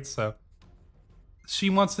good traits, so she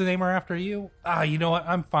wants to name her after you. Ah, you know what?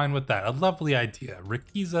 I'm fine with that. A lovely idea.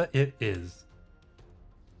 Rikiza it is.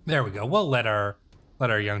 There we go. We'll let our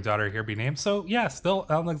young daughter here be named. So yeah, still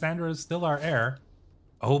Alexandros is still our heir.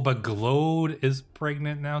 Oh, but Glode is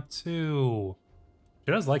pregnant now too.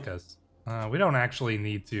 She does like us. We don't actually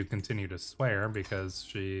need to continue to swear because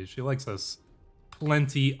she likes us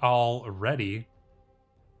plenty already.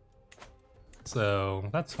 So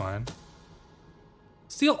that's fine.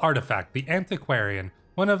 Steel artifact, the antiquarian.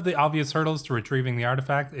 One of the obvious hurdles to retrieving the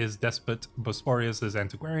artifact is Despot Bosporius'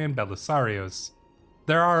 antiquarian Belisarius.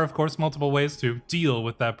 There are, of course, multiple ways to deal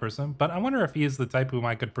with that person, but I wonder if he is the type whom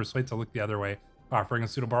I could persuade to look the other way, offering a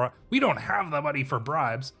suitable... We don't have the money for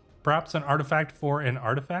bribes. Perhaps an artifact for an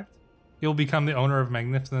artifact? He'll become the owner of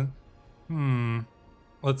Magnificent...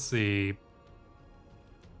 Let's see.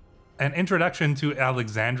 An introduction to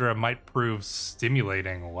Alexandra might prove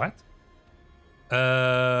stimulating. What?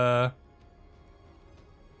 Okay,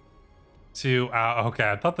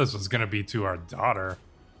 I thought this was gonna be to our daughter.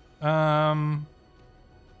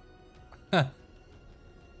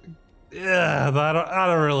 Yeah, I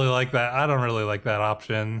don't really like that. I don't really like that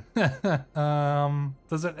option.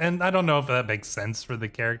 Does it? And I don't know if that makes sense for the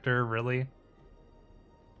character, really.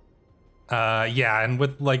 Yeah, and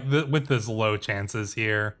with like with this low chances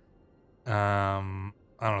here, I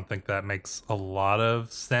don't think that makes a lot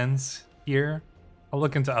of sense here. I'll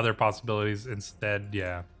look into other possibilities instead.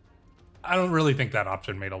 Yeah, I don't really think that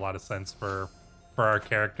option made a lot of sense for our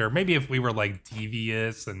character. Maybe if we were like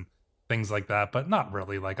devious and things like that, but not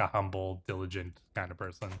really like a humble, diligent kind of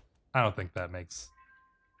person. I don't think that makes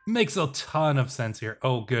a ton of sense here.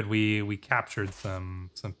 Oh, good, we captured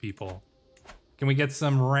some people. Can we get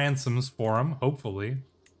some ransoms for them? Hopefully.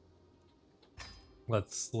 Let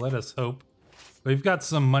us hope. We've got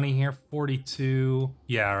some money here, 42.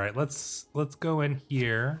 Yeah, all right. Let's go in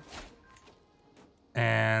here,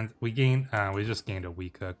 and we just gained a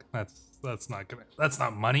weak hook. That's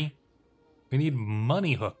not money. We need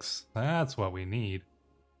money hooks. That's what we need.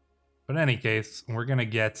 But in any case, we're gonna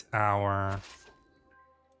get our...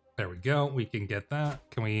 There we go. We can get that.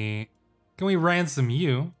 Can we ransom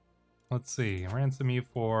you? Let's see. Ransom you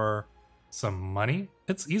for some money?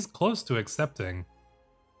 He's close to accepting.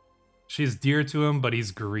 She's dear to him, but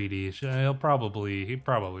he's greedy. He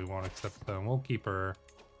probably won't accept them. We'll keep her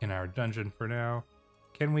in our dungeon for now.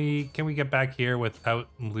 Can we get back here without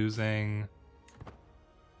losing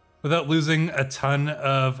a ton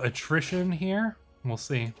of attrition here? We'll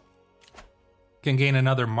see. Can gain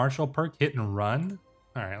another martial perk, hit and run.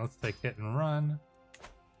 All right, let's take hit and run.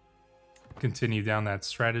 Continue down that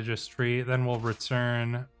strategist tree. Then we'll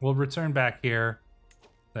return back here.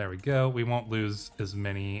 There we go. We won't lose as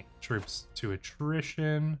many troops to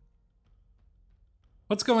attrition.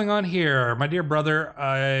 What's going on here? My dear brother,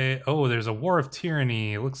 oh, there's a war of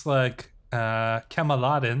tyranny. It looks like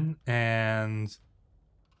Kemaladin and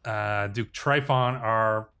Duke Tryphon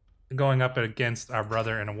are going up against our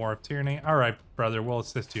brother in a war of tyranny. All right, brother, we'll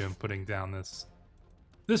assist you in putting down this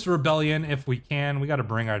rebellion if we can. We got to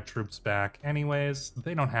bring our troops back anyways.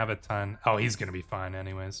 They don't have a ton. Oh, he's going to be fine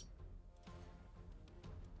anyways.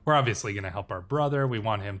 We're obviously going to help our brother. We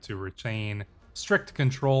want him to retain strict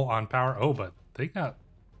control on power. Oh, but they got...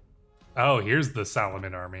 Oh, here's the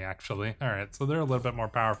Salaman army, actually. All right, so they're a little bit more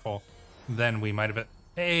powerful than we might have been.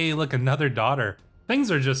 Hey, look, another daughter. Things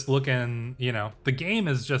are just looking, you know, the game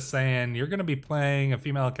is just saying you're going to be playing a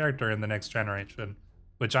female character in the next generation,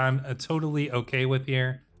 which I'm totally okay with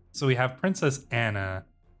here. So we have Princess Anna.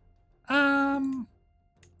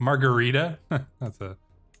 Margarita. That's a...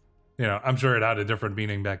 You know, I'm sure it had a different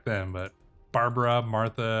meaning back then, but Barbara,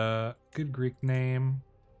 Martha, good Greek name.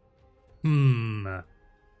 You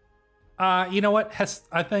know what?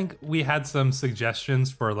 I think we had some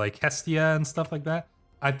suggestions for like Hestia and stuff like that.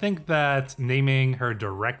 I think that naming her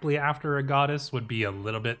directly after a goddess would be a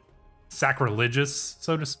little bit sacrilegious,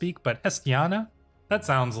 so to speak, but Hestiana, that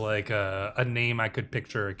sounds like a name I could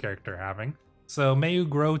picture a character having. So may you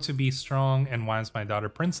grow to be strong and wise, my daughter,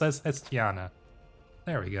 Princess Hestiana.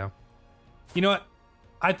 There we go. You know what?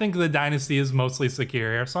 I think the dynasty is mostly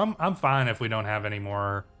secure here, so I'm fine if we don't have any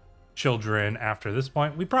more children after this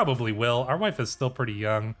point. We probably will. Our wife is still pretty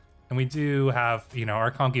young, and we do have, you know,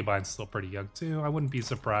 our concubine's still pretty young too. I wouldn't be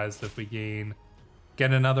surprised if we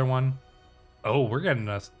get another one. Oh, we're getting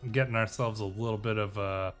ourselves a little bit of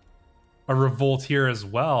a revolt here as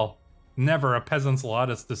well. Never a peasant's lot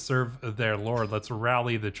is to serve their lord. Let's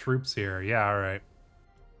rally the troops here. Yeah, all right.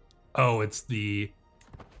 Oh, it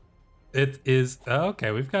is,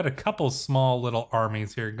 okay, we've got a couple small little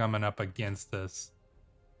armies here coming up against us.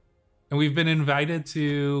 And we've been invited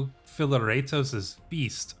to Philaretos'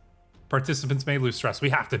 feast. Participants may lose stress. We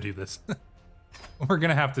have to do this. We're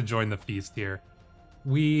gonna have to join the feast here.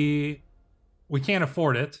 We can't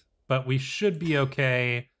afford it, but we should be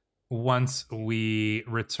okay once we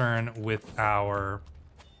return with our...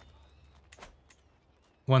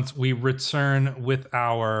 Once we return with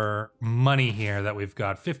our money here that we've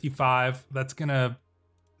got, 55, it's gonna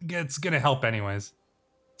help anyways.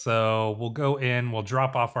 So we'll go in, we'll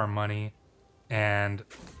drop off our money, and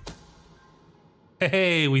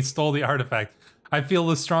hey, we stole the artifact. I feel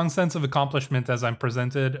a strong sense of accomplishment as I'm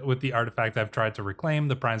presented with the artifact I've tried to reclaim.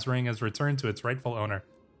 The prize ring has returned to its rightful owner.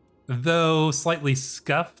 Though slightly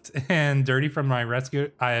scuffed and dirty from my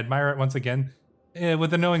rescue, I admire it once again.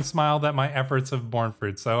 With a knowing smile that my efforts have borne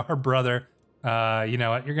fruit. So our brother, you know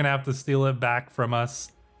what, you're gonna have to steal it back from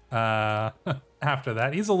us after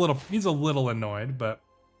that. He's a little annoyed, but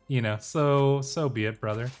you know, so be it,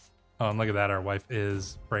 brother. Oh, and look at that, our wife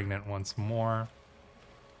is pregnant once more.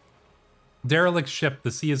 Derelict ship,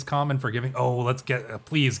 the sea is calm and forgiving. Oh, let's get,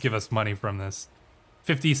 please give us money from this.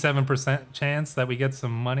 57% chance that we get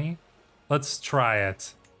some money. Let's try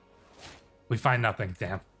it. We find nothing,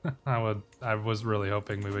 damn. I was really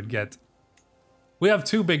hoping we would get... We have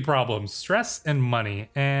two big problems, stress and money,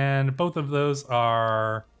 and both of those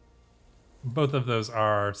are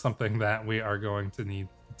something that we are going to need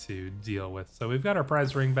to deal with. So we've got our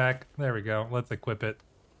prize ring back. There we go. Let's equip it.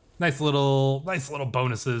 Nice little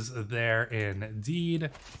bonuses there indeed.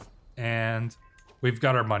 And we've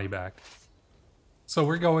got our money back. So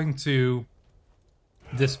we're going to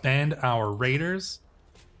disband our raiders.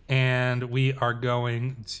 And we're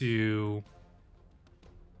going to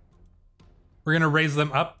raise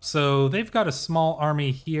them up. So they've got a small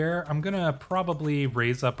army here. I'm gonna probably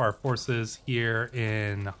raise up our forces here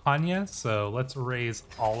in Hanya. So let's raise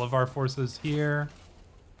all of our forces here.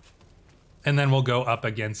 And then we'll go up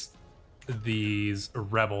against these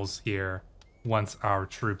rebels here once our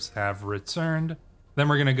troops have returned. Then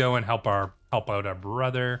we're gonna go and help out our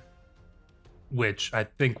brother, which I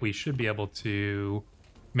think we should be able to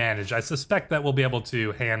manage. I suspect that we'll be able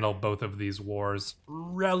to handle both of these wars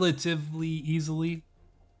relatively easily.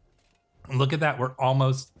 Look at that, we're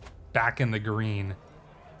almost back in the green.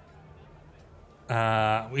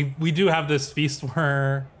 We do have this feast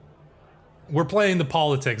where we're playing the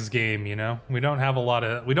politics game, you know. We don't have a lot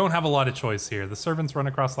of choice here. The servants run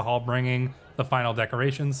across the hall bringing the final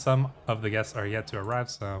decorations. Some of the guests are yet to arrive,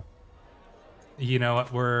 so you know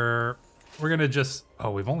what, we're gonna just...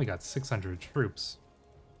 Oh, we've only got 600 troops.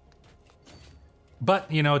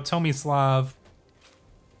 But, you know, Tomislav...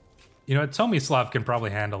 You know, Tomislav can probably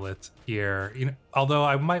handle it here. You know, although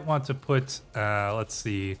I might want to put, let's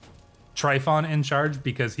see, Tryphon in charge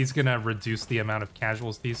because he's gonna reduce the amount of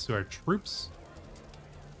casualties to our troops.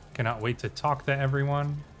 Cannot wait to talk to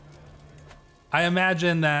everyone. I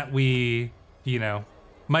imagine that we, you know,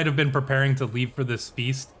 might have been preparing to leave for this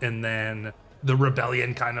feast and then the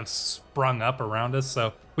rebellion kind of sprung up around us.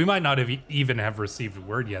 So we might not have even have received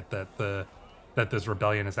word yet that that this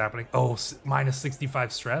rebellion is happening. Oh, minus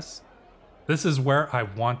 65 stress. This is where I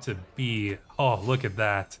want to be. Oh, look at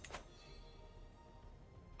that.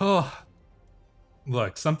 Oh,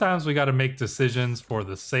 look, sometimes we got to make decisions for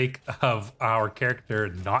the sake of our character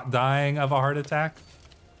not dying of a heart attack.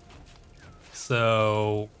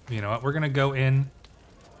 So, you know what, we're going to go in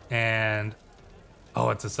and... Oh,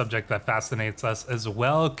 it's a subject that fascinates us as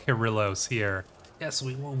well, Kyrillos here. Yes,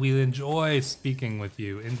 we enjoy speaking with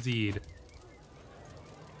you, indeed.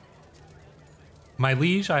 My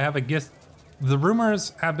liege, I have a gift. The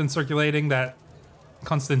rumors have been circulating that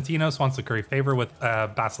Konstantinos wants to curry favor with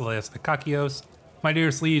Basileus Akakios. My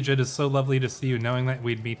dearest liege, it is so lovely to see you. Knowing that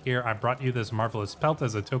we'd meet here, I brought you this marvelous pelt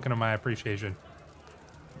as a token of my appreciation.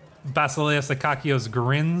 Basileus Akakios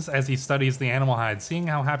grins as he studies the animal hide. Seeing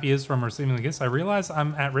how happy he is from receiving the gifts, I realize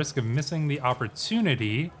I'm at risk of missing the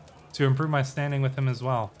opportunity to improve my standing with him as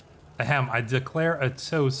well. Ahem, I declare a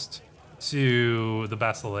toast to the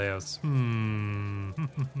Basileus.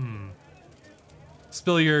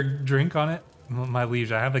 Spill your drink on it, my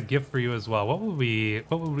liege. I have a gift for you as well. What would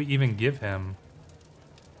we even give him?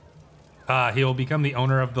 He will become the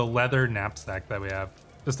owner of the leather knapsack that we have.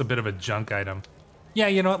 Just a bit of a junk item. Yeah,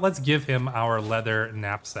 you know what? Let's give him our leather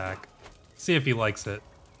knapsack. See if he likes it.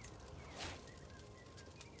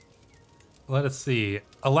 Let us see.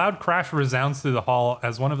 A loud crash resounds through the hall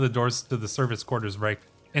as one of the doors to the service quarters break.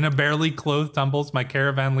 In a barely clothed tumbles, my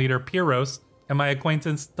caravan leader Pyros and my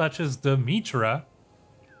acquaintance Duchess Demetra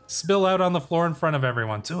spill out on the floor in front of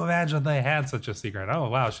everyone. To imagine they had such a secret. Oh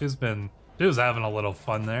wow, she was having a little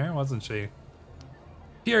fun there, wasn't she?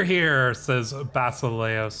 Hear, hear, says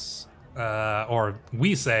Basileus. Or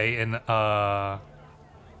we say in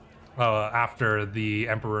after the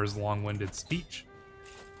Emperor's long-winded speech.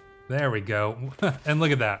 There we go. And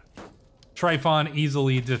look at that. Tryphon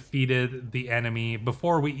easily defeated the enemy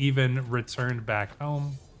before we even returned back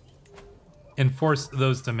home. Enforce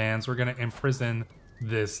those demands. We're gonna imprison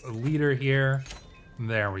this leader here.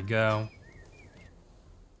 There we go.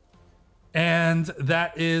 And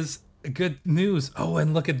that is good news. Oh,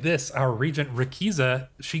 and look at this. Our regent, Rikiza,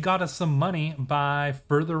 she got us some money by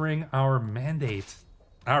furthering our mandate.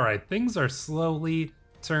 All right, things are slowly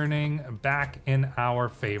turning back in our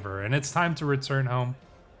favor, and it's time to return home.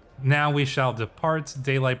 Now we shall depart.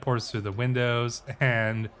 Daylight pours through the windows,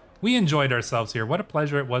 and we enjoyed ourselves here. What a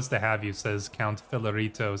pleasure it was to have you, says Count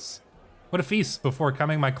Philaritos. What a feast. Before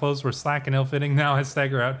coming, my clothes were slack and ill-fitting. Now I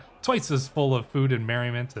stagger out twice as full of food and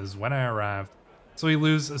merriment as when I arrived. So we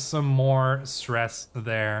lose some more stress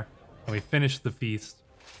there, and we finish the feast.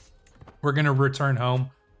 We're gonna return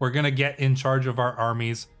home. We're gonna get in charge of our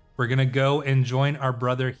armies. We're gonna go and join our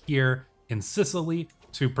brother here in Sicily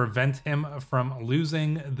to prevent him from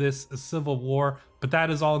losing this civil war. But that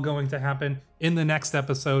is all going to happen in the next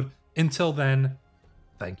episode. Until then,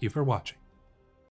 thank you for watching.